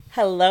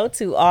Hello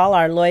to all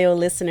our loyal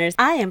listeners.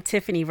 I am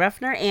Tiffany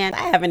Ruffner, and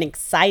I have an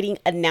exciting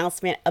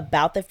announcement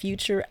about the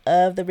future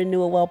of the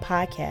Renewal Well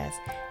podcast.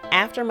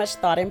 After much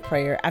thought and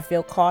prayer, I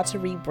feel called to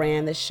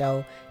rebrand the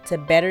show to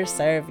better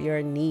serve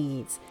your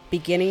needs.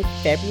 Beginning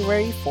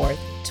February 4th,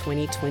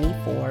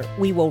 2024,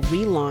 we will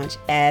relaunch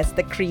as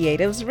the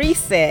Creatives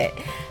Reset.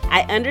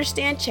 I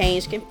understand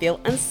change can feel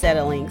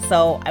unsettling,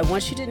 so I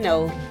want you to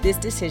know this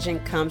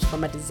decision comes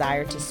from a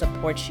desire to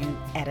support you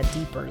at a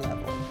deeper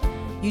level.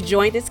 You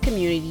joined this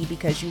community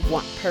because you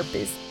want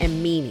purpose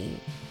and meaning.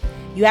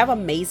 You have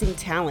amazing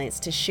talents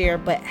to share,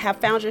 but have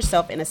found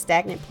yourself in a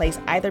stagnant place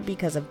either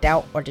because of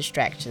doubt or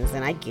distractions,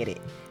 and I get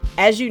it.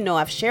 As you know,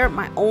 I've shared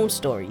my own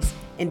stories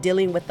in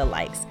dealing with the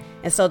likes,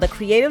 and so the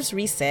Creatives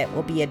Reset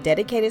will be a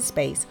dedicated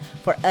space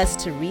for us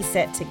to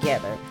reset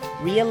together,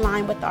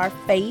 realign with our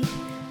faith,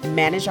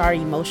 manage our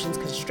emotions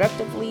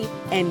constructively,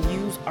 and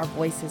use our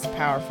voices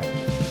powerfully.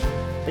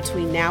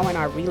 Between now and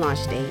our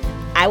relaunch date,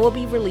 I will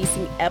be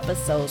releasing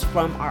episodes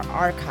from our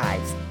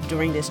archives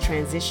during this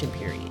transition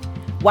period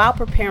while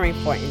preparing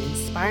for an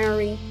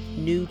inspiring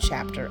new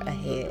chapter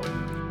ahead.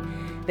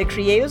 The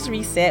Creatives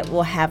Reset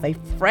will have a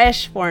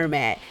fresh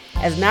format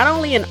as not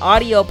only an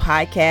audio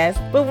podcast,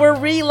 but we're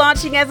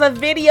relaunching as a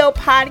video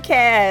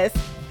podcast.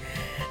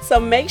 So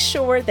make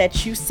sure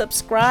that you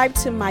subscribe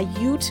to my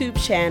YouTube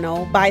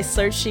channel by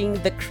searching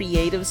The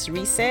Creatives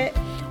Reset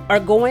or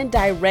going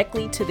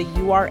directly to the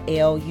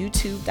URL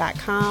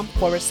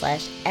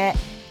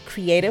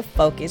youtube.com/@Creative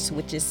Focus,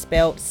 which is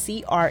spelled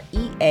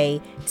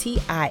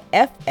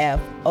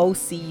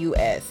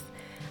CreatiffFocus.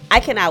 I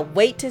cannot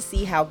wait to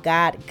see how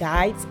God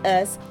guides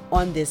us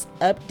on this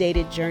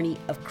updated journey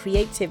of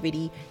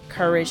creativity,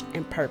 courage,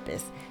 and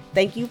purpose.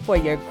 Thank you for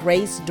your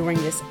grace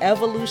during this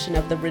evolution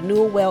of the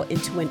Renewal Well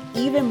into an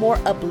even more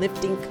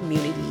uplifting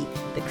community,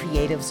 the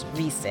Creatives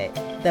Reset.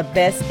 The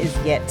best is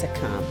yet to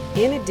come.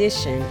 In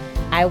addition,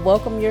 I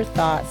welcome your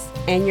thoughts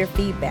and your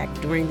feedback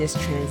during this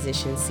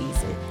transition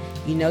season.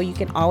 You know you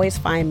can always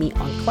find me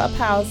on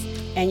Clubhouse,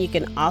 and you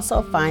can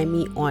also find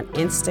me on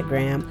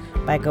Instagram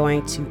by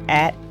going to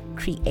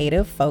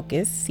 @Creative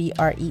Focus,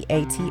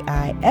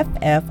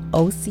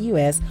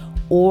 CreatifFocus,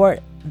 or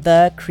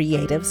The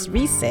Creatives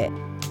Reset.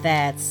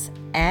 That's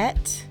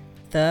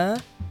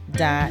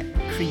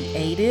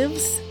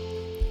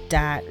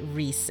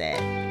 @the.creatives.reset.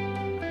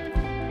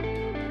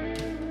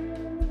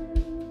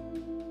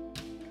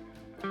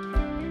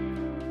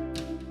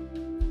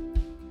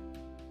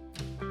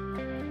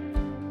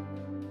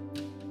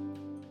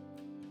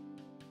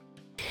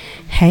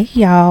 Hey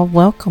y'all,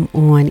 welcome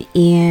on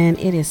in.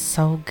 It is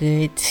so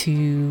good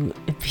to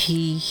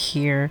be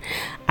here.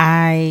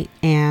 I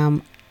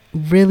am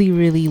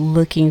really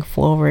looking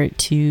forward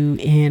to,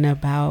 in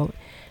about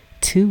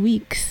 2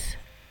 weeks,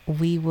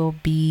 we will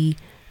be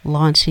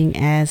launching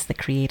as the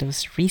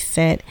Creatives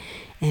Reset,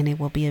 and it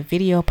will be a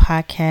video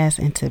podcast.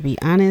 And to be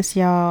honest,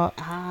 y'all,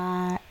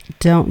 I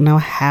don't know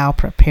how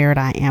prepared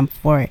I am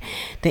for it.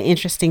 The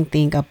interesting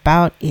thing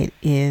about it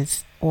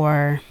is,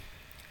 or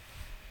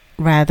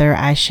rather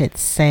I should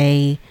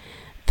say,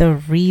 the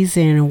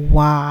reason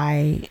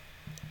why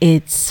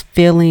it's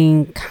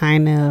feeling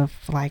kind of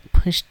like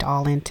pushed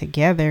all in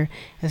together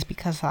is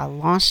because I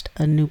launched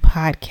a new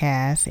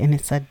podcast, and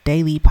it's a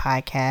daily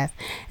podcast.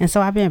 And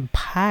so I've been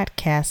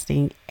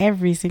podcasting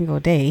every single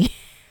day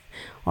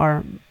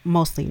or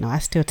mostly, no, I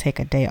still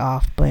take a day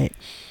off, but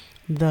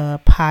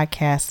the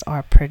podcasts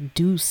are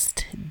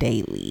produced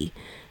daily,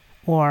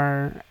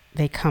 or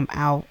they come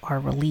out or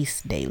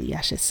released daily,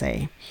 I should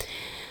say.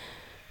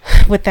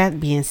 With that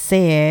being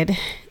said,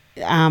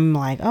 I'm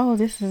like, oh,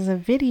 this is a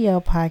video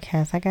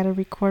podcast. I got to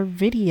record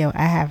video.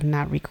 I have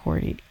not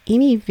recorded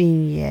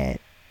anything yet.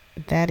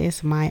 That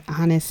is my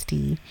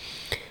honesty.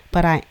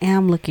 But I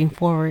am looking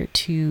forward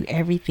to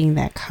everything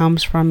that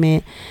comes from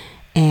it.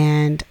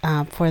 And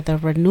for the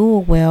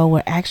Renewal Well,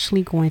 we're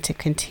actually going to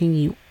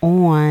continue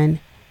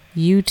on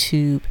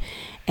YouTube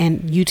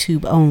and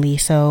YouTube only.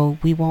 So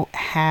we won't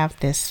have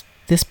this.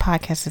 This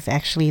podcast is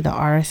actually the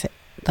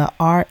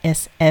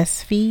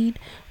RSS feed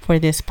for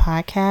this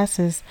podcast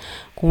is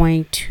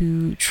going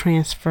to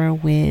transfer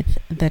with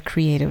the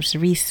Creatives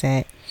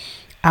Reset.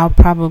 I'll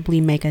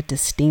probably make a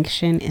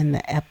distinction in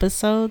the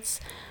episodes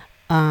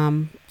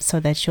so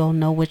that you'll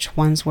know which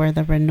ones were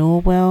the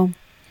Renewal Well,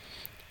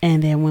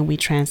 and then when we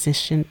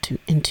transition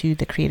into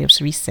the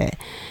Creatives Reset.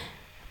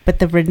 But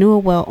the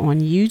Renewal Well on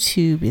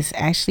YouTube is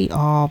actually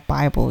all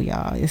Bible,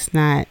 y'all. It's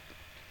not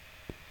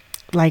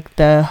like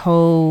the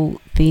whole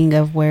thing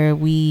of where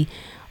we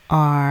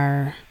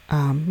are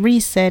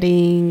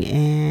resetting,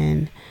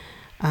 and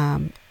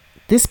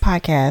this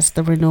podcast,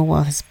 the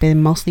Renewal, has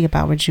been mostly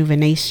about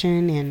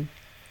rejuvenation and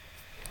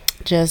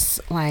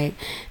just like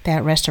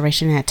that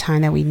restoration, that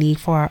time that we need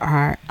for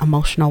our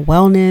emotional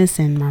wellness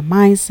and our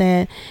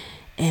mindset,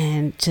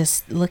 and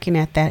just looking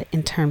at that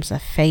in terms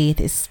of faith.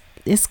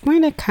 It's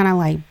going to kind of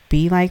like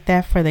be like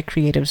that for the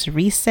Creatives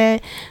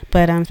Reset,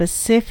 but I'm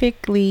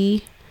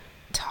specifically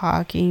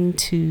talking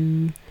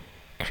to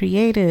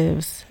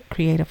creatives,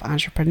 creative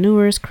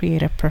entrepreneurs,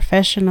 creative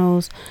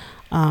professionals,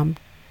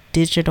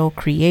 digital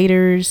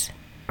creators.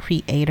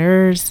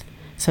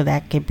 So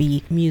that could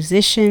be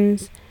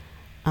musicians.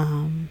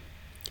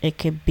 It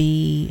could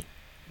be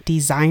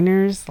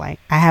designers. Like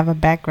I have a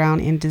background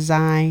in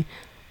design,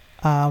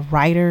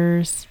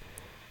 writers,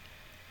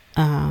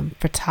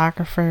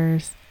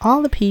 photographers,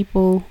 all the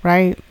people,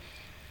 right,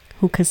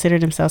 who consider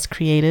themselves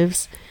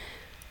creatives,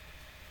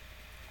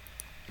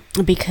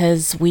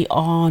 because we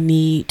all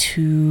need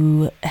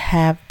to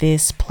have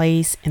this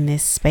place in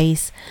this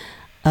space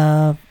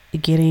of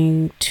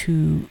getting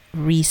to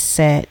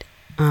reset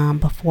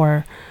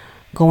before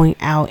going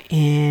out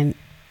and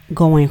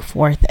going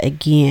forth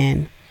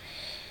again.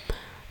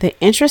 The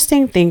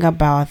interesting thing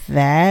about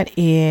that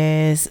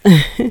is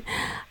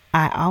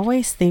I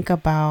always think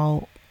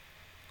about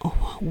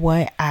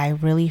what I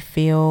really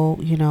feel,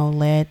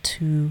 led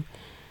to,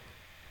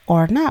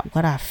 or not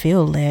what I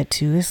feel led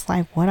to. It's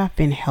like what I've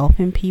been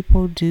helping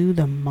people do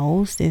the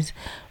most is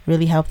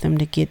really help them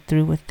to get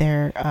through with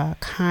their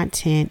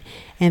content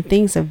and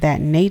things of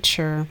that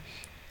nature.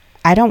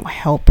 I don't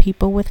help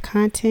people with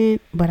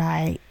content, but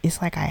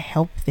it's like I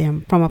help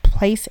them from a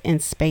place and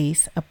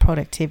space of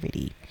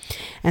productivity.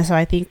 And so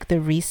I think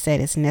the reset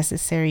is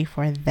necessary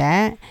for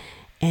that.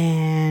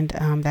 And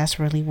that's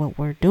really what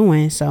we're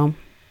doing. So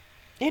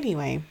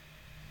anyway,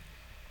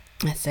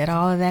 I said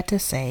all of that to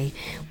say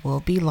we'll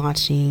be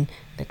launching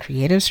the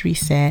Creatives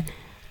Reset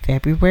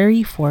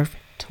February 4th,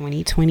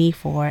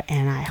 2024.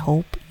 And I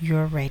hope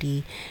you're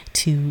ready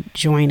to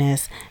join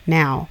us.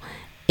 Now,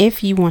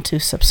 if you want to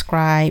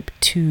subscribe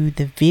to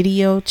the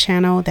video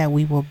channel that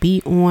we will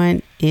be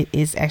on, it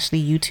is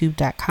actually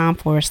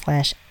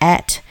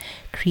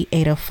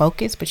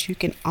youtube.com/@creative-focus, but you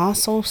can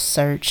also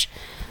search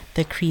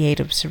the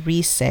Creatives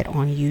Reset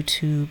on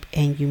YouTube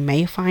and you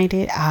may find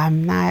it.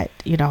 I'm not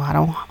huge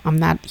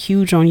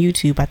on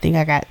YouTube. I think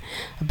I got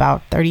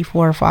about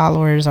 34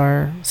 followers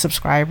or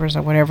subscribers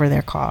or whatever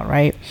they're called,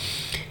 right?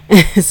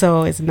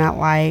 So it's not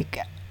like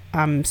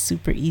I'm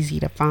super easy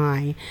to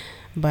find.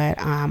 But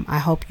I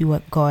hope you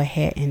would go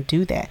ahead and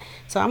do that.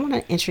 So I'm going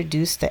to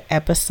introduce the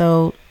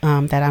episode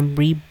that I'm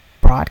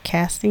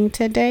rebroadcasting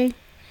today.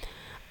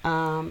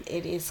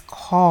 It is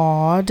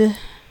called,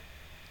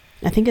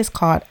 I think it's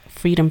called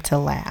Freedom to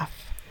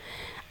Laugh.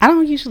 I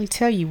don't usually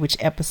tell you which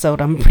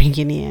episode I'm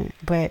bringing in,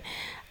 but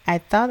I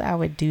thought I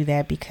would do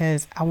that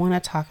because I want to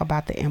talk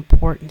about the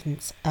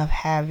importance of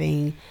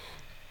having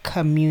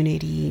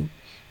community.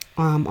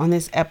 On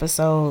this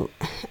episode,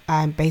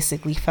 I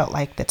basically felt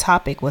like the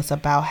topic was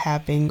about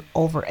having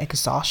over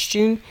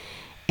exhaustion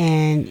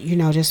and,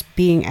 just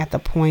being at the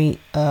point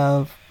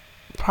of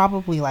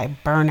probably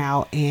like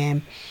burnout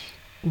and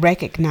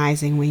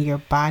recognizing when your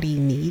body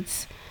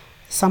needs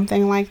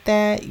something like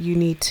that. You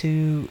need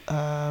to,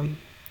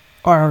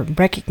 or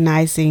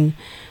recognizing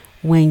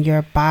when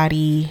your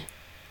body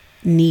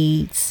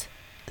needs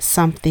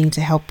something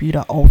to help you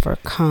to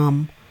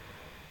overcome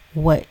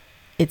what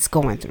it's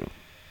going through.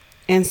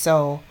 And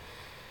so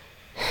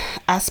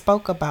I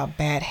spoke about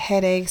bad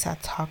headaches. I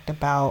talked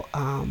about,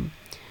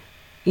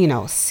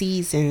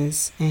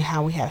 seasons and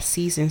how we have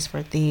seasons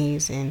for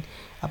things and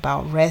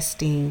about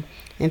resting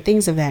and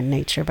things of that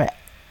nature. But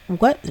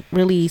what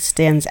really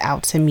stands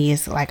out to me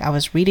is like I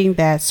was reading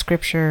that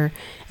scripture.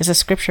 It's a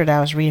scripture that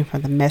I was reading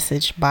from the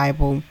Message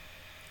Bible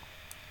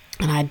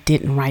and I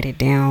didn't write it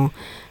down,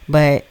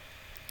 but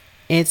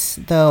it's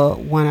the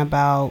one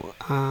about,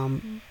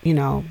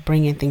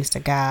 bringing things to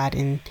God.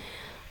 And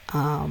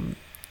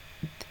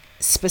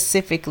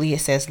specifically it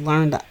says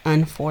learn the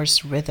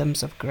unforced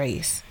rhythms of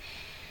grace.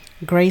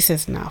 Grace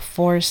is not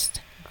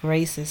forced.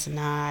 Grace is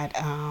not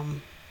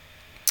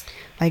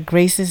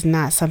grace is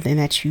not something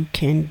that you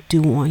can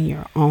do on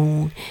your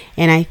own.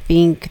 And I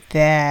think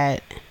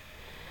that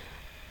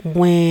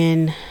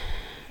when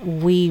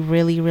we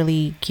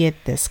really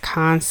get this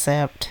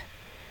concept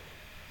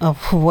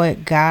of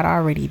what God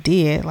already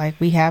did, like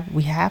we have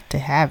to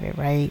have it,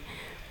 right?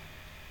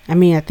 I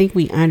mean, I think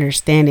we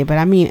understand it, but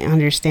I mean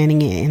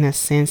understanding it in a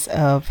sense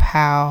of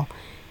how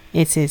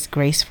it's His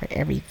grace for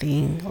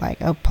everything,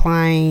 like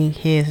applying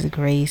His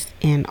grace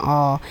in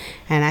all.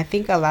 And I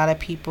think a lot of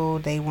people,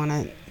 they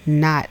don't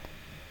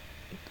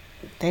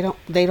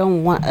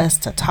want us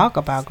to talk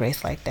about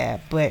grace like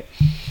that. But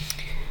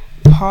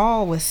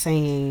Paul was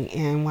saying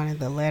in one of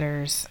the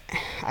letters,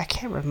 I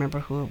can't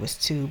remember who it was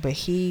to, but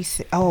he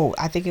said,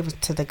 I think it was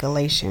to the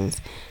Galatians.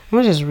 I'm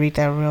going to just read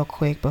that real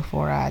quick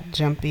before I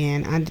jump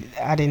in.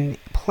 I didn't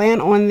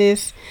plan on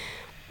this,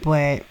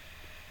 but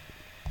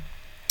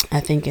I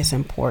think it's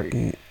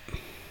important.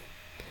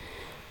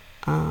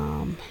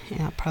 And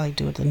I'll probably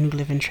do it the New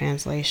Living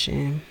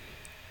Translation.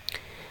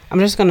 I'm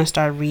just going to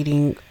start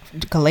reading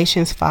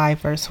Galatians 5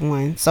 verse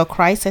 1. So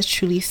Christ has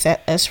truly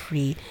set us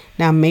free.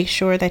 Now make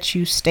sure that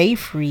you stay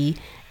free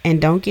and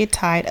don't get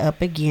tied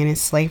up again in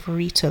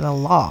slavery to the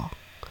law.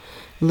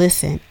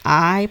 Listen,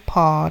 I,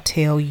 Paul,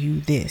 tell you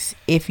this.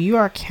 If you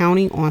are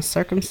counting on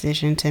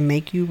circumcision to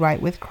make you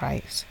right with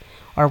Christ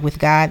or with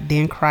God,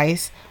 then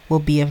Christ will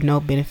be of no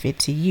benefit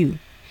to you.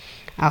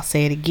 I'll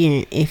say it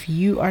again. If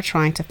you are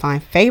trying to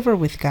find favor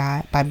with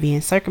God by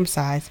being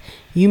circumcised,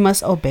 you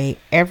must obey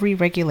every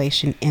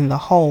regulation in the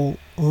whole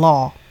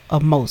law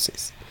of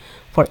Moses.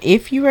 For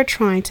if you are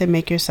trying to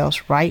make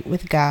yourselves right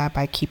with God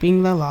by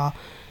keeping the law,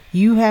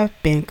 you have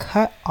been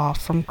cut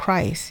off from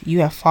Christ. You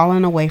have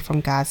fallen away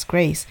from God's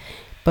grace.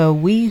 But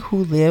we who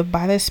live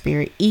by the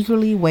Spirit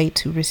eagerly wait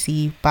to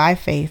receive by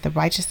faith the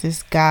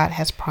righteousness God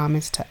has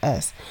promised to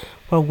us.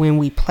 For when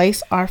we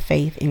place our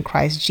faith in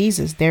Christ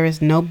Jesus, there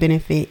is no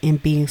benefit in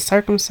being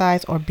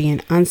circumcised or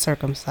being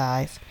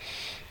uncircumcised.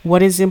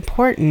 What is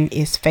important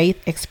is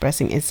faith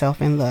expressing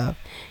itself in love.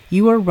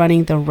 You are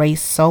running the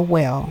race so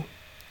well.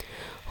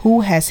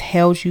 Who has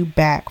held you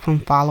back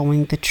from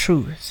following the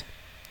truth?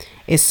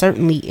 It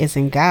certainly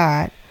isn't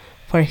God,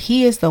 for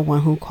He is the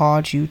one who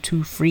called you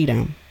to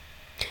freedom.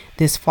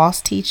 This false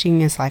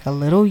teaching is like a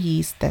little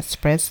yeast that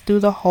spreads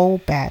through the whole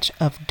batch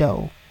of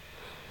dough.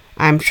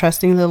 I'm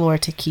trusting the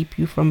Lord to keep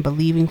you from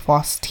believing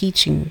false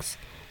teachings.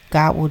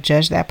 God will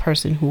judge that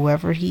person,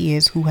 whoever he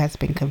is, who has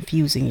been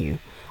confusing you.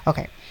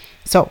 Okay,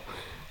 so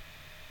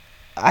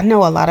I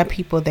know a lot of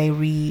people, they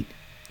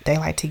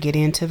like to get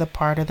into the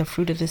part of the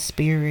fruit of the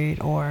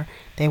Spirit, or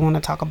they want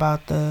to talk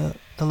about the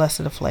lust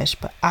of the flesh.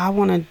 But I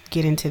want to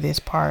get into this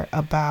part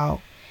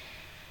about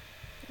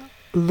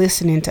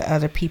listening to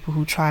other people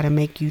who try to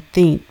make you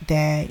think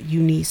that you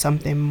need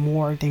something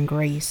more than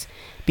grace.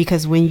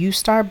 Because when you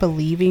start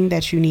believing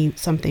that you need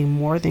something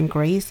more than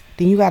grace,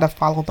 then you got to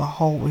follow the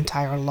whole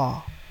entire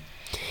law.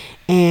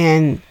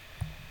 And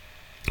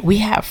we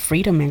have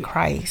freedom in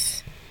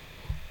Christ.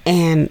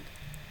 And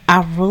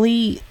I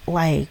really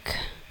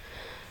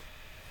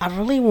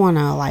want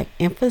to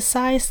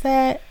emphasize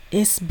that.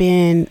 It's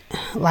been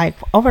like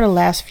over the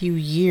last few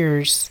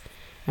years,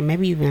 or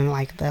maybe even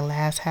like the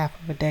last half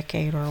of a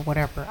decade or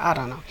whatever. I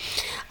don't know.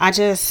 I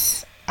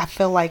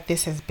feel like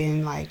this has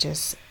been like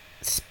just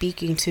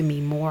speaking to me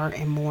more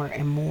and more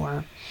and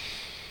more.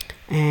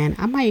 And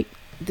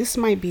this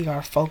might be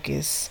our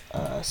focus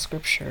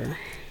scripture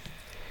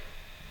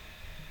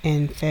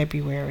in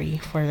February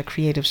for the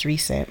Creatives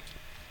Reset.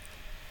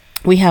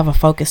 We have a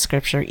focus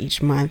scripture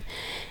each month.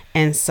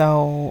 And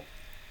so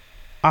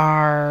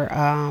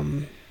our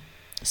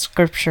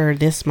scripture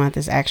this month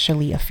is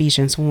actually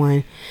Ephesians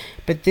 1.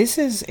 But this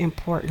is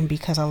important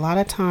because a lot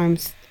of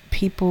times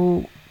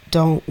people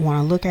don't want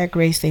to look at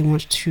grace. They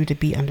want you to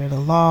be under the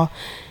law.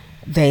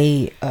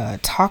 They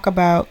talk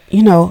about,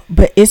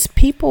 but it's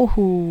people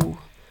who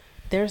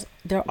there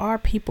are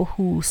people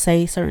who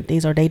say certain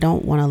things, or they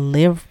don't want to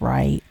live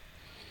right.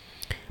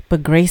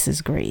 But grace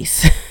is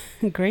grace.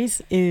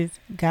 Grace is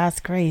God's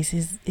grace.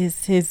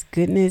 Is His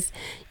goodness.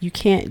 You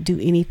can't do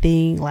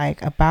anything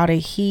about it.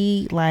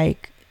 He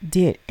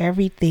did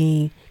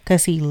everything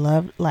because He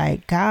loved,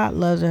 God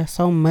loved us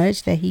so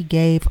much that He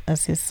gave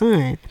us His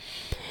Son.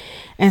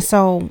 And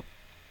so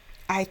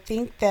I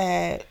think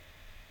that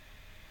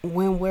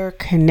when we're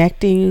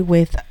connecting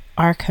with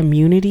our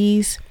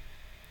communities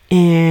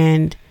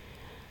and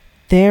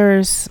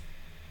there's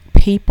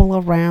people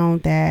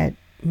around that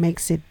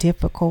makes it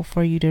difficult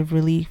for you to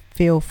really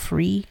feel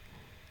free,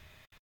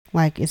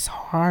 like it's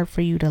hard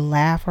for you to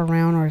laugh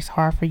around, or it's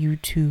hard for you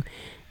to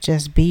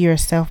just be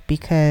yourself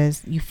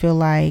because you feel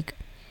like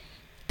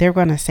they're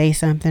going to say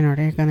something or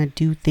they're going to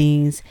do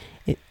things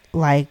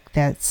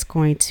that's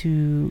going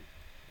to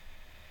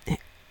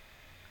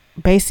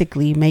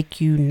basically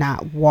make you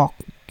not walk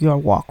your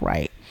walk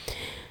right,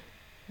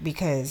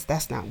 because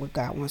that's not what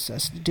God wants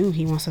us to do.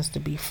 He wants us to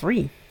be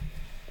free.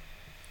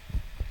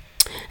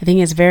 I think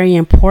it's very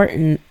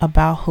important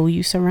about who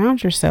you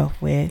surround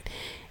yourself with.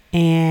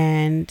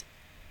 And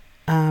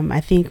I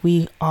think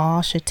we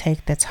all should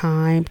take the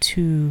time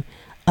to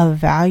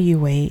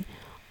evaluate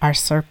our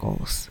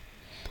circles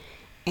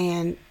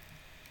and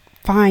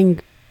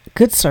find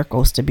good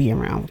circles to be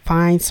around.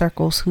 Find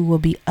circles who will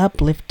be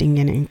uplifting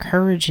and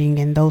encouraging,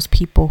 and those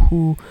people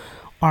who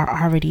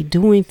are already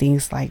doing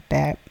things like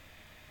that,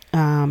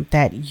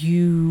 that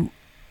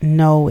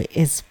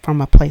is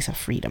from a place of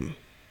freedom.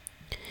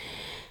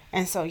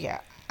 And so, yeah,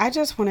 I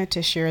just wanted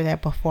to share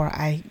that before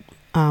I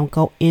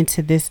go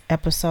into this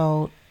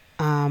episode.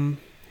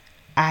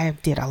 I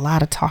did a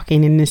lot of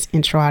talking in this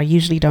intro. I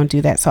usually don't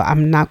do that, so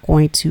I'm not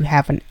going to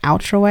have an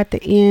outro at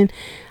the end.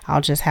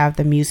 I'll just have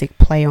the music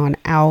play on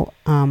out.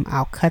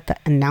 I'll cut the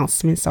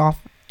announcements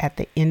off at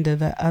the end of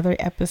the other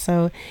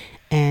episode,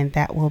 and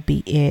that will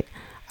be it.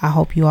 I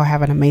hope you all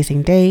have an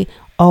amazing day.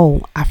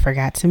 Oh, I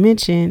forgot to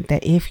mention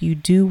that if you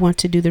do want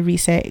to do the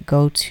reset,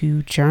 go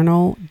to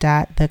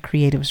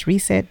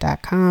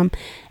journal.thecreativesreset.com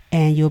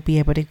and you'll be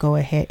able to go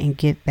ahead and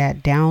get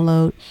that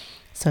download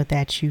so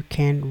that you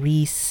can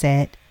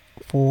reset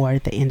for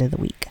the end of the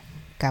week.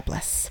 God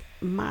bless.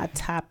 My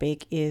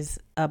topic is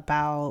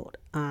about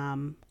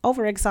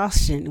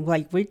overexhaustion.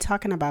 We're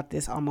talking about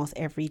this almost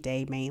every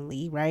day,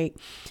 mainly, right?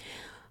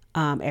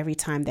 Every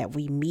time that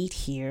we meet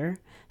here.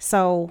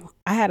 So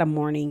I had a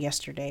morning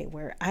yesterday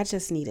where I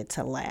just needed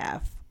to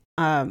laugh.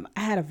 I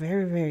had a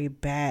very, very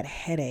bad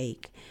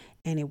headache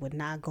and it would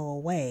not go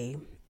away.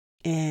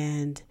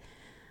 And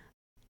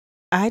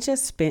I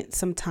just spent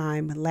some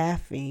time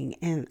laughing,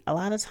 and a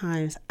lot of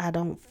times I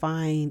don't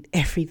find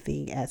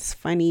everything as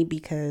funny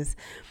because,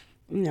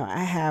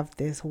 I have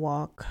this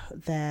walk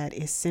that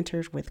is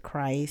centered with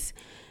Christ.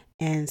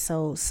 And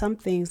so some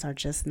things are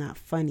just not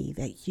funny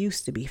that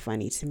used to be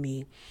funny to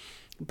me.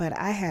 But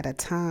I had a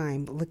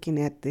time looking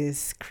at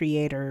this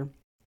creator.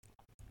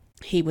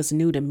 He was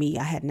new to me.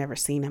 I had never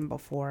seen him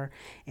before.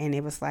 And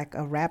it was like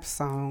a rap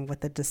song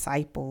with the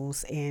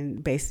disciples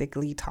and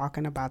basically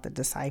talking about the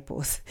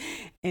disciples.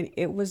 And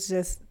it was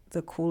just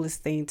the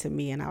coolest thing to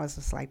me. And I was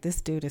just like,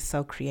 this dude is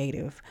so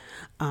creative.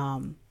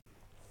 Um,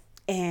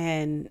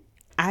 and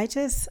I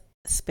just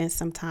spent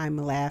some time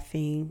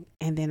laughing,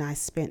 and then I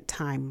spent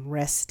time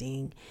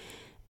resting.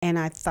 And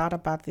I thought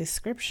about this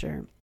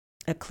scripture,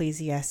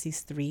 Ecclesiastes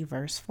 3,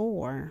 verse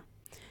 4.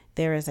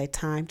 There is a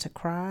time to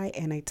cry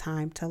and a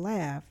time to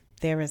laugh.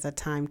 There is a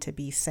time to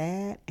be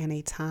sad and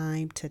a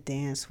time to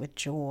dance with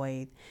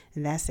joy.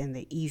 And that's in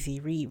the easy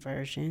read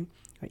version,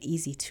 or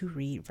easy to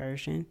read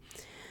version.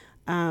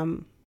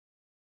 Um,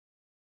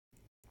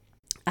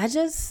 I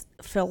just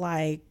feel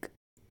like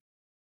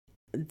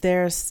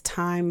there's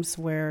times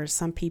where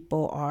some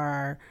people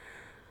are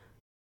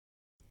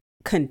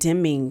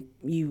condemning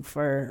you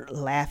for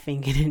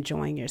laughing and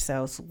enjoying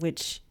yourselves,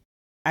 which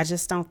I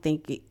just don't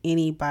think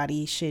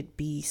anybody should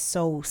be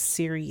so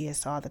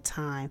serious all the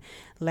time.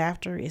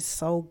 Laughter is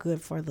so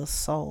good for the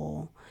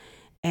soul,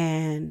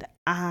 and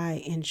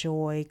I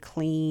enjoy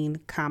clean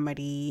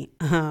comedy.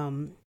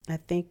 I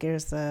think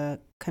there's a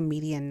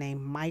comedian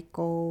named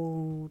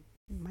Michael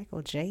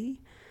J.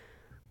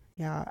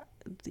 Yeah,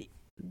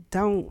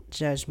 don't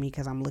judge me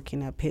because I'm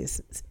looking up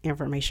his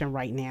information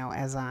right now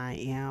as I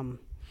am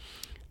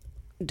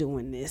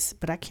doing this,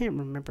 but I can't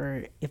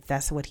remember if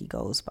that's what he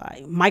goes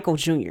by. Michael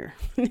Jr.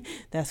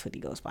 That's what he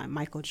goes by.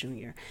 Michael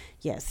Jr.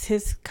 Yes,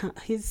 his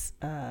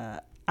I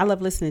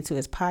love listening to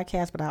his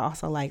podcast, but I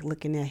also like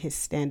looking at his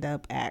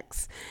stand-up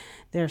acts.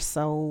 They're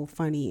so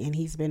funny, and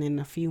he's been in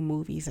a few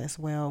movies as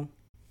well.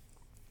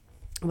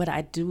 But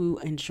I do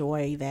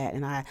enjoy that,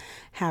 and I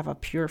have a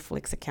Pure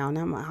Flix account.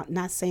 I'm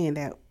not saying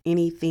that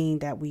anything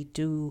that we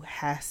do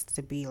has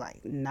to be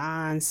like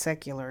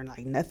non-secular,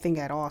 like nothing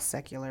at all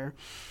secular.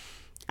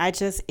 I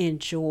just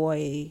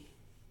enjoy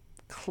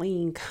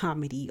clean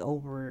comedy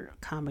over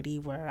comedy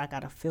where I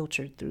gotta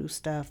filter through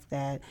stuff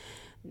that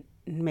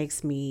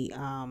makes me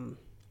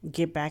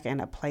get back in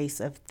a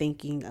place of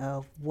thinking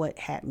of what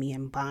had me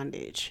in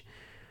bondage.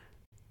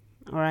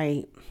 All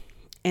right.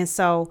 And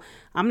so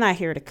I'm not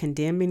here to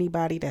condemn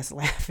anybody that's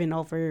laughing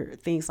over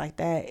things like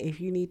that.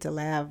 If you need to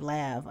laugh,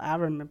 laugh. I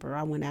remember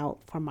I went out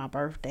for my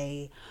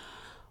birthday.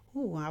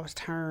 Ooh, I was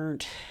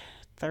turned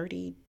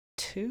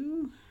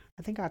 32.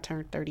 I think I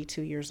turned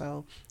 32 years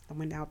old. I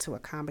went out to a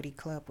comedy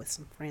club with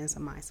some friends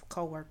of mine, some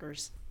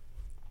coworkers,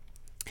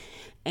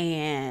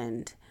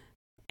 and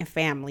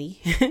family.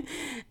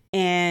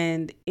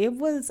 And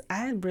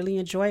I really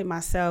enjoyed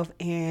myself.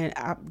 And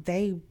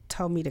they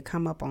told me to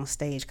come up on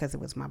stage because it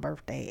was my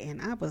birthday.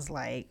 And I was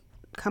like,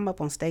 come up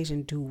on stage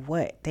and do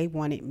what? They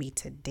wanted me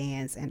to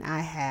dance. And I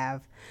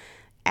have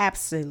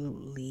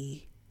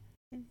absolutely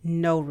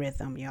no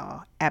rhythm,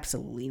 y'all.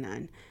 Absolutely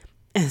none.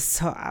 And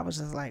so I was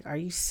just like, are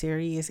you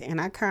serious?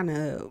 And I kind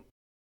of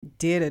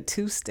did a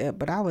two-step,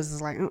 but I was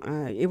just like,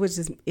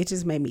 it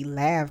just made me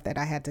laugh that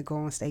I had to go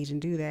on stage and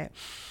do that.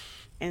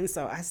 And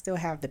so I still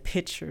have the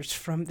pictures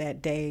from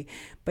that day,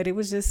 but it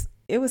was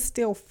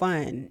still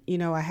fun.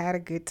 I had a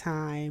good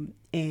time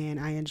and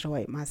I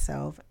enjoyed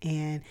myself.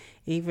 And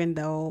even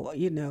though,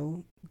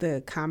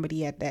 the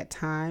comedy at that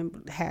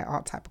time had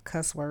all type of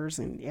cuss words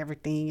and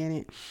everything in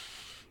it,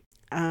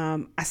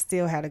 I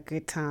still had a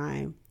good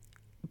time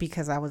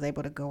because I was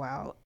able to go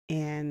out.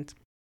 And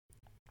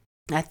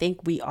I think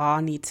we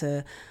all need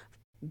to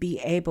be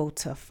able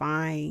to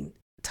find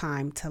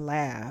time to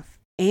laugh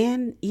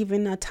and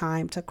even a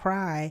time to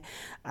cry.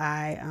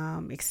 I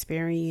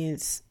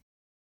experienced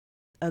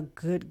a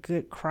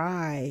good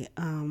cry.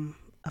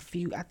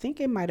 I think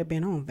it might have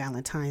been on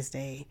Valentine's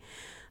Day.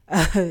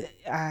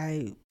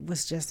 I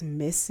was just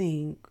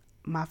missing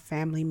my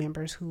family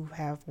members who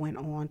have went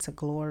on to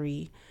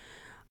glory.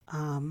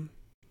 Um,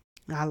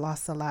 I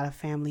lost a lot of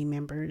family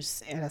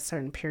members at a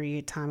certain period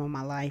of time of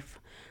my life,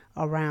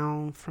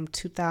 around from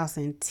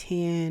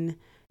 2010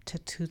 to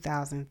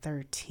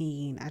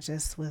 2013. I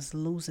just was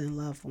losing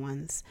loved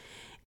ones,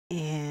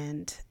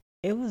 and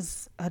it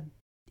was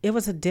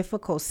a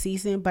difficult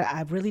season, but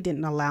I really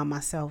didn't allow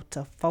myself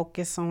to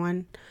focus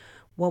on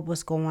what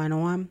was going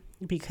on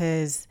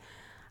because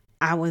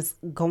I was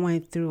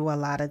going through a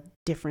lot of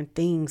different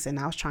things and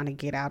I was trying to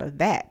get out of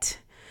that.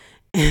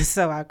 And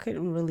so I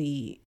couldn't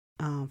really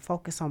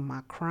focus on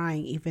my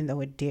crying, even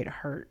though it did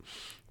hurt.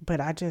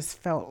 But I just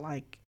felt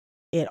like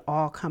it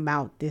all come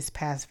out this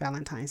past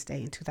Valentine's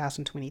Day in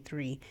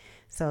 2023.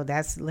 So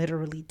that's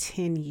literally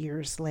 10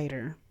 years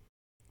later.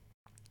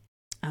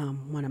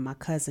 One of my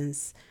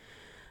cousins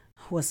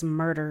was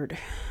murdered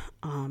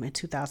in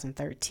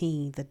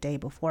 2013, the day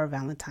before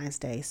Valentine's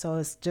Day. So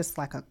it's just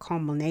like a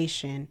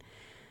culmination,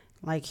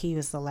 like he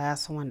was the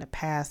last one to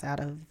pass out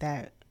of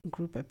that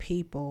group of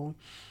people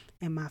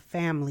in my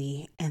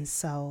family. And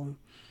so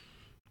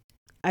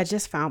I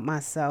just found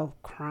myself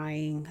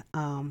crying.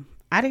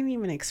 I didn't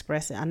even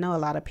express it. I know a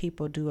lot of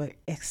people do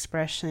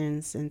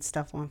expressions and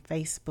stuff on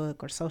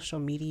Facebook or social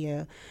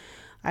media.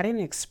 I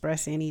didn't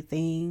express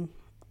anything,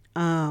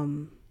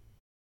 um,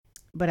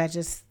 but I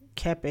just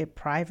kept it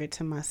private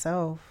to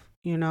myself.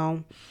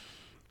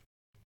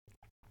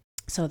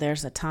 So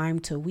there's a time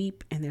to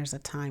weep and there's a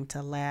time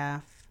to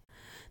laugh.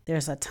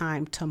 There's a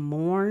time to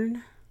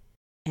mourn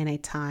and a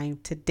time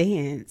to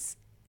dance.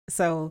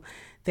 So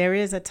there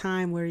is a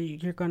time where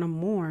you're going to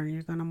mourn.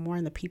 You're going to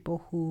mourn the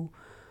people who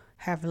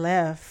have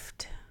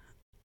left,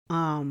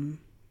 um,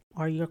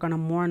 or you're going to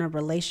mourn a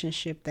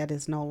relationship that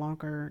is no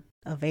longer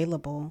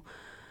available.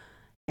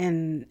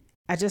 And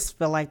I just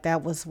feel like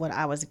that was what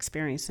I was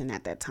experiencing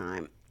at that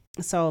time.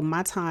 So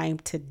my time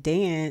to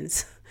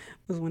dance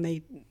was when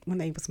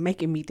they was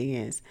making me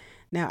dance.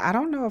 Now, I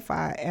don't know if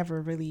I ever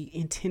really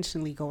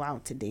intentionally go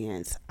out to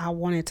dance. I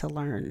wanted to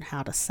learn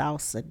how to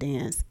salsa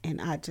dance,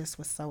 and I just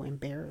was so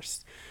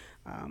embarrassed.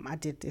 I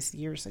did this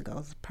years ago.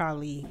 It's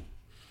probably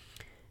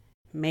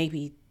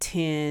maybe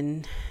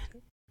 10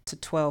 to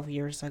 12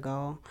 years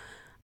ago.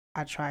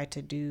 I tried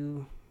to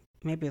do,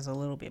 maybe it was a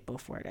little bit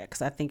before that,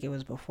 because I think it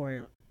was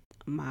before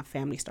my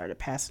family started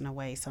passing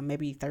away. So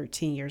maybe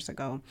 13 years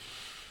ago.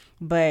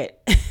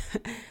 But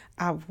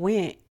I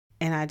went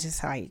and I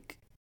just like,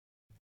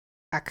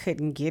 I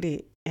couldn't get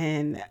it.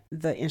 And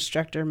the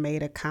instructor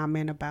made a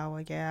comment about,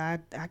 well, yeah,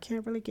 I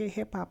can't really get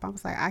hip hop. I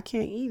was like, I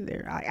can't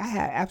either. I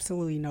had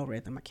absolutely no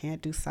rhythm. I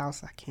can't do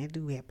salsa. I can't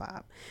do hip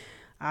hop.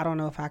 I don't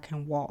know if I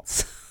can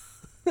waltz,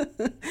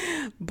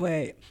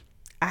 but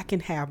I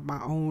can have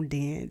my own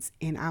dance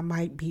and I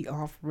might be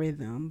off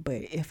rhythm,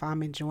 but if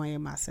I'm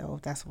enjoying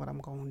myself, that's what I'm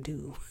going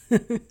to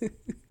do.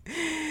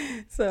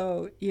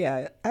 So,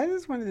 yeah, I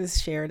just wanted to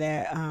share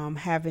that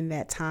having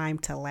that time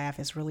to laugh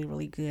is really,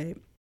 really good.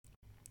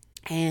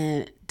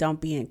 And don't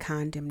be in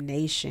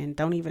condemnation.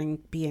 Don't even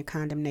be in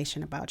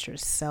condemnation about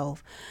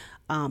yourself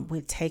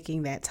with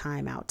taking that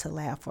time out to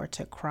laugh or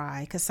to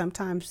cry. Because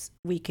sometimes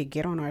we could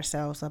get on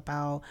ourselves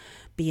about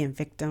being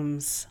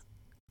victims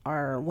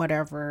or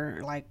whatever,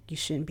 like you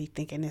shouldn't be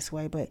thinking this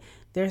way, but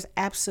there's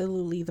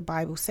absolutely, the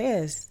Bible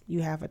says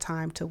you have a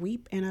time to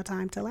weep and a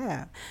time to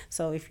laugh.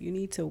 So if you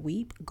need to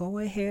weep, go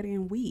ahead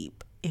and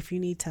weep. If you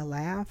need to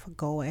laugh,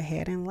 go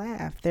ahead and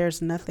laugh.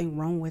 There's nothing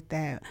wrong with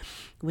that.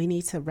 We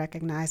need to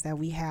recognize that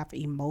we have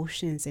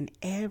emotions in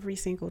every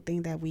single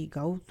thing that we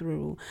go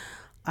through.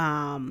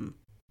 Um,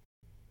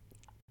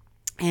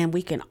 and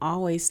we can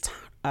always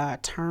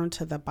turn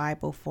to the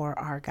Bible for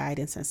our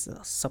guidance and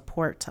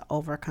support to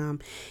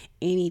overcome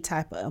any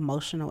type of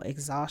emotional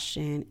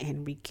exhaustion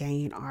and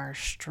regain our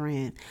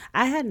strength.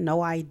 I had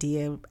no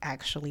idea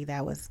actually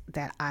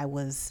that I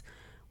was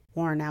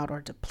worn out or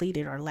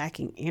depleted or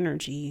lacking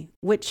energy,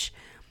 which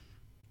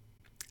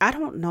I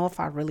don't know if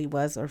I really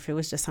was or if it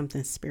was just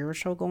something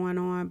spiritual going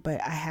on,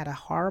 but I had a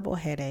horrible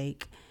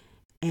headache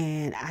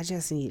and I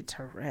just needed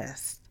to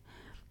rest.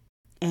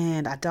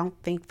 And I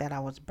don't think that I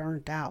was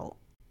burnt out.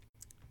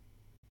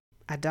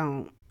 I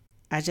don't.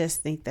 I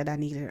just think that I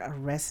needed a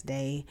rest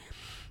day.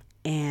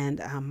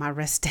 And my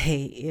rest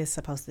day is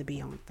supposed to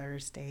be on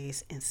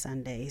Thursdays and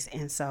Sundays.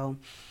 And so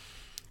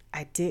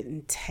I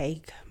didn't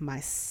take my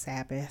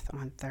Sabbath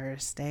on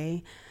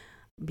Thursday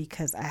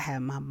because I had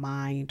my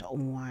mind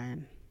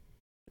on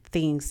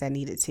things that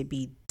needed to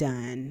be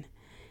done.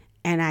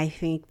 And I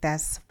think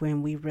that's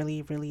when we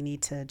really, really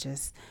need to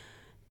just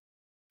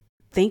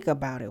think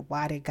about it.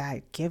 Why did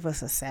God give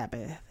us a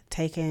Sabbath?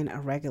 Taking a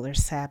regular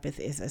Sabbath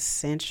is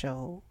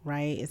essential,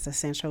 right? It's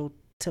essential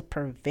to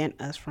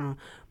prevent us from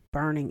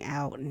burning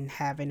out and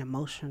having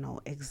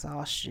emotional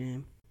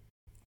exhaustion.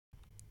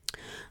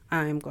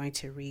 I'm going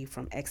to read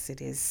from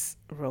Exodus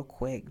real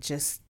quick,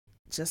 just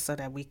so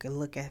that we can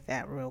look at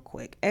that real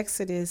quick.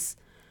 Exodus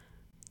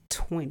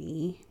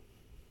 20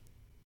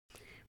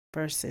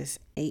 verses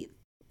 8.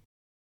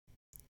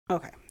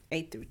 Okay,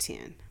 8 through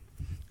 10.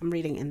 I'm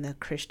reading in the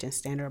Christian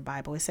Standard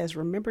Bible. It says,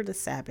 "Remember the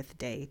Sabbath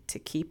day to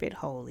keep it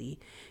holy.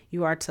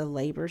 You are to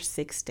labor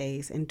 6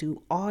 days and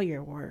do all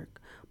your work.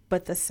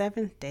 But the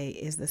seventh day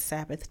is the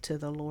Sabbath to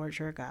the Lord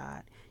your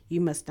God. You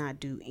must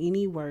not do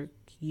any work,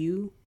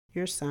 you,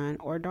 your son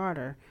or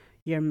daughter,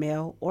 your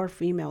male or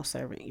female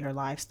servant, your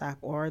livestock,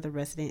 or the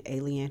resident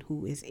alien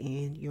who is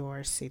in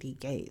your city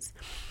gates."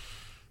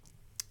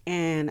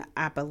 And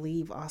I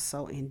believe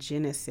also in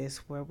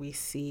Genesis where we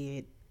see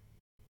it,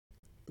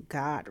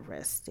 God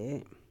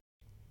rested.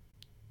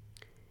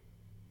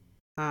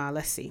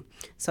 Let's see.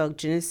 So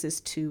Genesis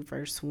 2,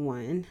 verse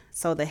 1.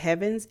 So the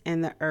heavens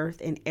and the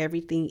earth and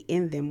everything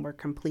in them were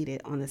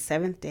completed. On the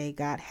seventh day,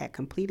 God had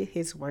completed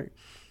his work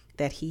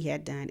that he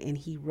had done, and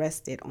he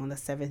rested on the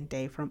seventh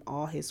day from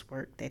all his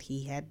work that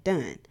he had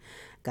done.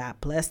 God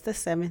blessed the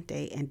seventh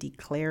day and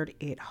declared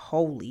it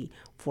holy,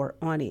 for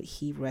on it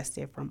he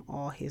rested from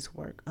all his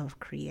work of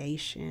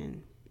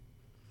creation.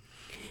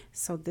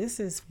 So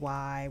this is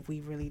why we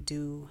really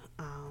do,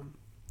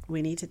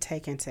 we need to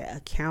take into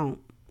account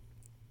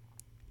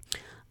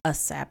a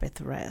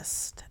Sabbath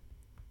rest.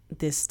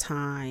 this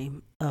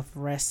time of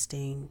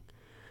resting.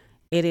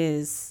 It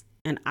is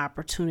an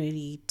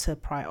opportunity to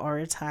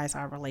prioritize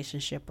our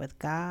relationship with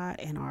God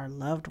and our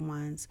loved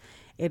ones.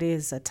 It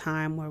is a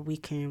time where we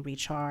can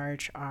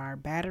recharge our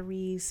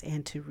batteries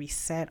and to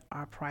reset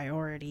our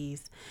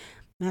priorities.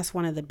 That's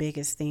one of the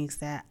biggest things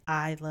that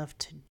I love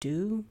to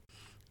do.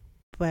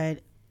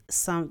 But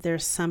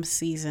there's some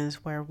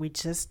seasons where we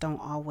just don't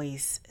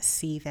always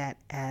see that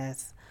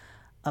as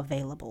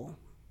available,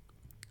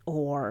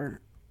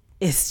 or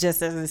it just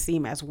doesn't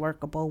seem as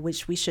workable,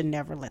 which we should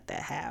never let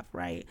that have,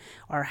 right?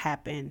 Or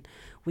happen.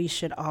 We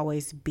should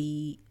always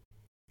be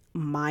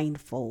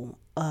mindful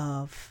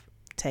of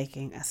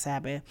taking a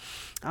Sabbath.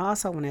 I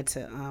also wanted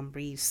to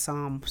read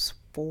Psalms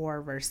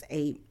 4, verse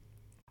 8,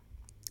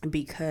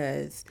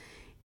 because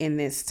in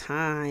this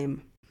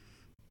time,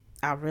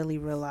 I really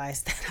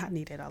realized that I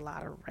needed a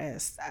lot of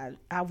rest.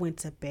 I went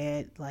to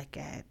bed like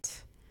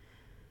at,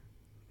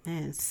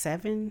 man,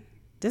 7.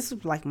 This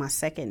was like my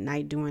second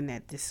night doing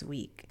that this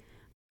week,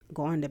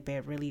 going to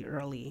bed really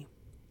early.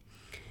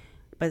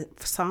 But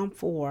Psalm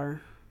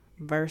 4,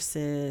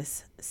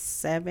 verses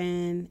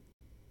 7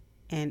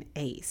 and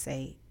 8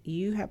 say,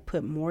 "You have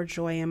put more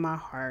joy in my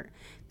heart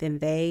than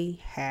they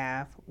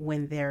have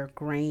when their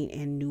grain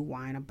and new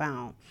wine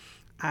abound.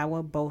 I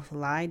will both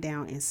lie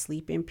down and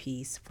sleep in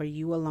peace, for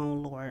you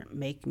alone, Lord,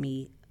 make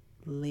me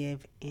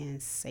live in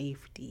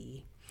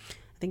safety." I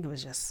think it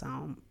was just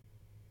Psalm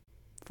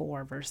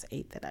 4, verse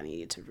 8 that I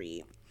needed to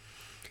read.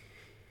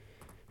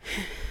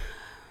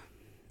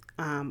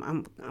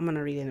 I'm going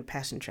to read it in the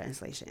Passion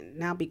Translation.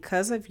 "Now,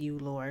 because of you,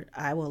 Lord,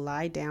 I will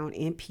lie down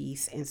in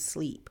peace, and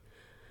sleep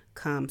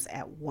comes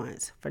at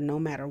once. For no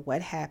matter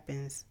what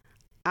happens,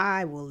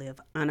 I will live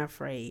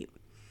unafraid."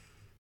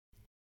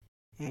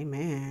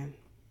 Amen.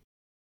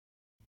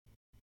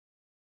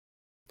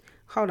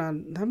 Hold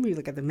on, let me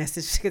look at the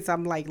message because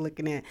I'm like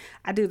looking at.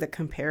 I do the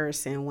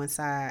comparison once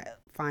I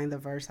find the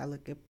verse. I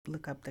look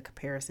up the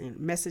comparison.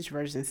 Message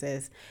version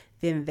says,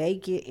 "Then they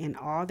get in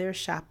all their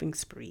shopping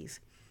sprees.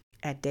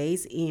 At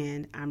day's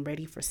end, I'm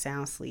ready for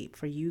sound sleep.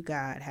 For you,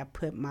 God, have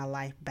put my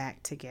life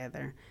back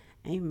together."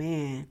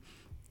 Amen.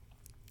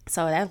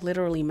 So that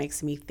literally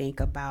makes me think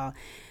about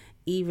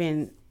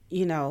even,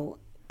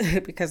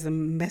 because the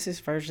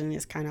message version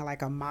is kind of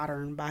like a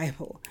modern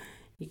Bible.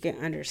 You can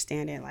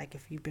understand it like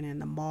if you've been in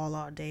the mall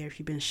all day or if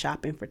you've been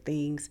shopping for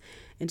things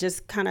and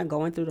just kind of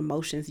going through the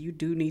motions, you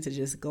do need to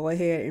just go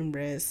ahead and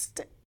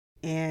rest.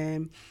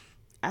 And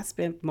I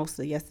spent most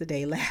of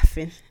yesterday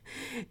laughing.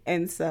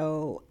 And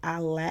so I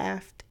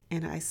laughed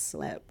and I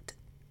slept.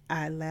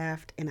 I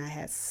laughed and I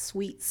had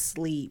sweet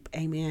sleep.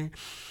 Amen.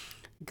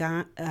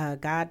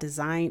 God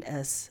designed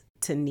us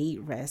to need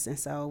rest, and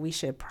so we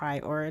should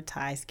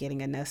prioritize getting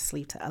enough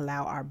sleep to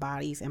allow our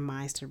bodies and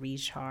minds to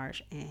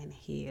recharge and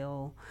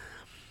heal.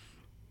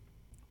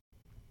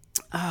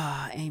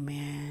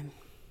 Amen.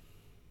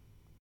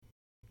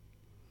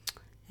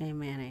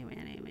 Amen,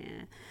 amen,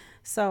 amen.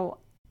 So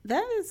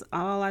that is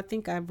all I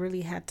think I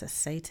really had to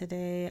say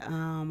today.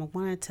 I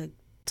wanted to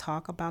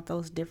talk about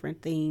those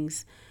different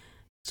things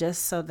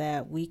just so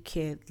that we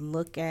could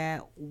look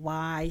at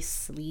why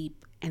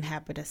sleep and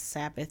having a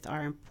Sabbath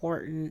are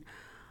important.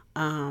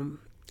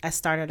 I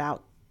started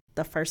out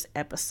the first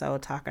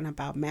episode talking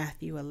about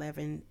Matthew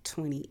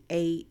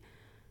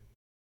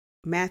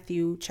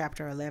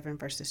chapter 11,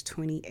 verses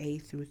 28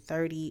 through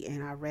 30.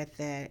 And I read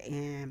that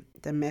in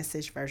the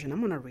Message version.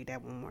 I'm going to read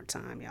that one more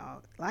time,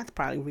 y'all. I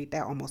probably read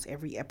that almost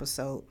every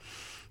episode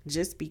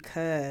just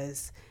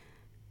because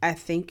I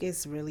think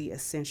it's really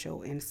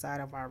essential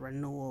inside of our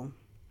renewal.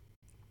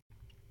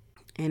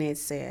 And it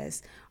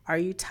says, "Are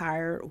you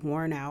tired,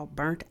 worn out,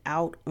 burnt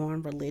out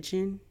on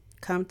religion?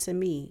 Come to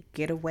me,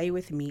 get away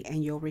with me,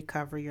 and you'll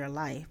recover your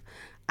life.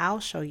 I'll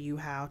show you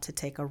how to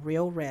take a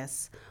real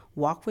rest.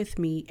 Walk with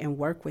me and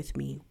work with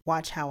me.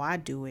 Watch how I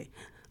do it.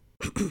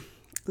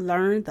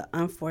 Learn the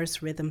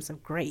unforced rhythms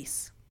of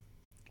grace.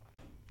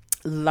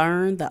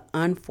 Learn the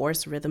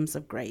unforced rhythms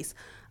of grace.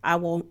 I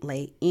won't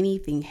lay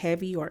anything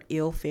heavy or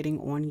ill-fitting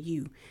on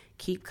you.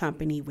 Keep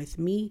company with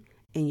me,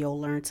 and you'll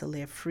learn to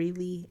live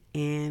freely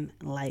and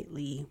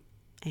lightly."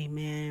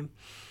 Amen.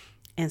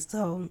 And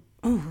so,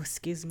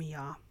 excuse me,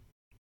 y'all.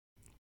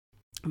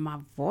 My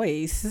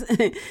voice.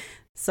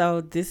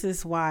 So this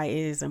is why it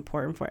is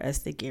important for us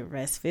to get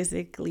rest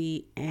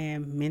physically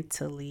and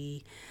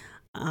mentally,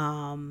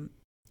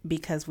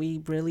 because we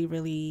really,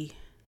 really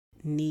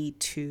need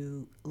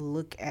to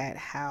look at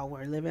how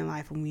we're living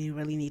life, and we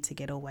really need to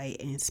get away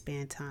and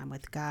spend time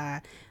with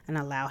God and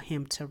allow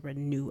Him to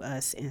renew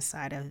us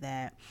inside of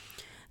that.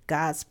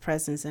 God's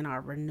presence in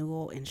our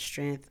renewal and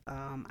strength,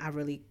 I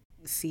really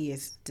see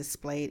is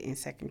displayed in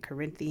 2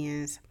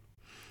 Corinthians.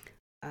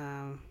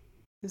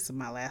 This is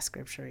my last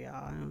scripture,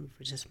 y'all. I don't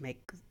just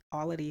make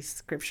all of these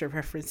scripture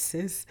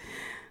references,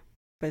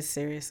 but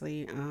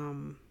seriously,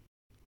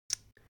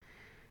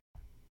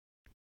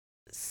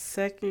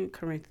 2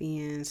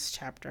 Corinthians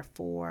chapter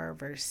 4,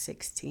 verse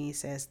 16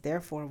 says,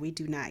 "Therefore we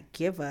do not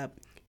give up,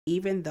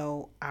 even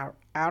though our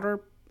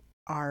outer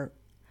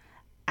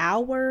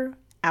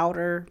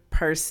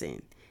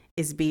person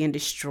is being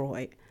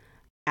destroyed.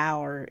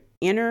 Our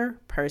inner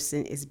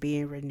person is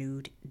being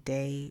renewed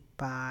day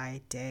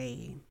by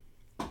day.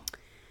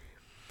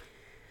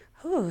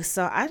 Ooh,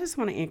 so I just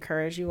want to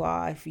encourage you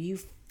all, if you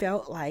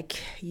felt like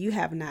you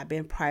have not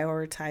been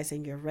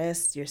prioritizing your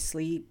rest, your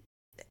sleep,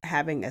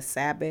 having a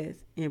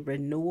Sabbath and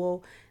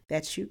renewal,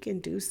 that you can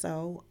do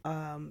so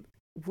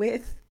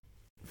with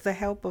the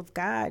help of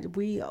God.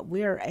 We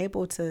are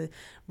able to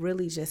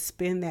really just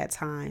spend that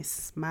time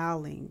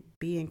smiling,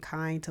 being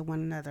kind to one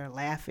another,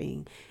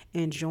 laughing,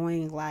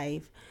 enjoying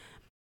life.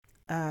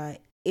 Uh,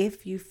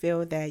 if you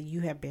feel that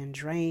you have been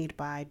drained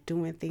by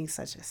doing things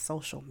such as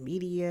social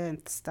media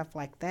and stuff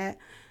like that,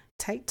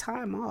 take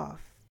time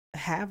off.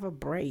 Have a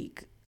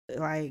break.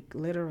 Like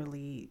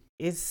literally,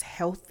 it's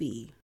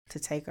healthy to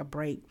take a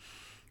break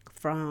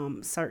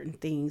from certain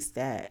things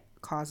that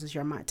causes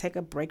your mind. Take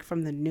a break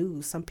from the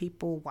news. Some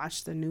people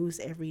watch the news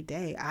every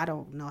day. I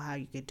don't know how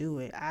you could do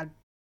it. I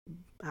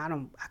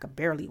could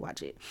barely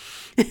watch it.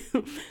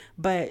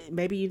 But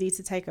maybe you need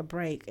to take a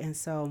break, and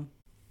so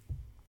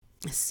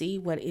see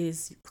what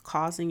is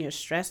causing your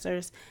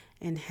stressors,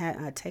 and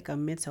take a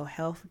mental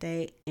health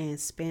day and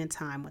spend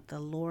time with the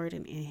Lord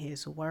and in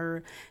His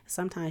Word.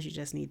 Sometimes you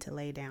just need to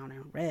lay down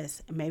and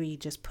rest. Maybe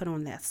just put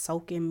on that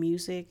soaking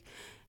music,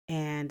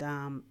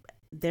 and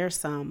there's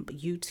some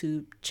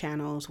YouTube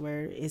channels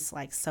where it's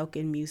like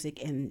soaking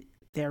music and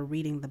they're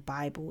reading the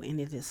Bible,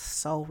 and it is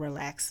so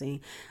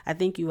relaxing. I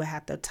think you would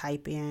have to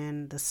type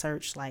in the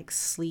search like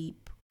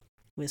sleep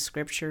with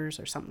scriptures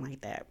or something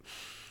like that.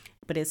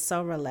 But it's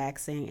so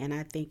relaxing, and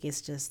I think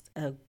it's just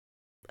a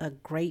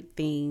great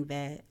thing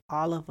that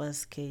all of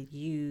us could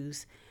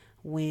use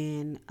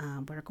when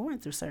we're going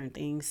through certain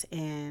things.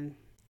 And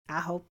I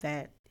hope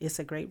that it's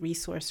a great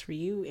resource for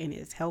you and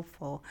it's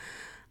helpful.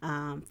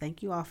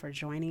 Thank you all for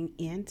joining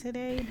in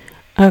today.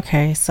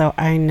 Okay, so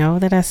I know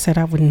that I said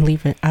I wouldn't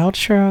leave an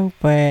outro,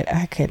 but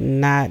I could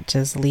not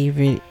just leave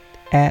it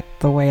at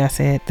the way I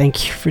said.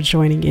 Thank you for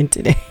joining in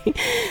today.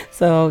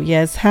 So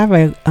yes, have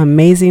an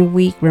amazing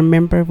week.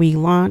 Remember, we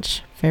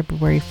launch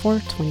February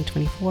 4th,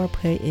 2024.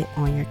 Put it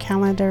on your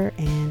calendar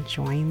and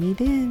join me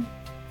then.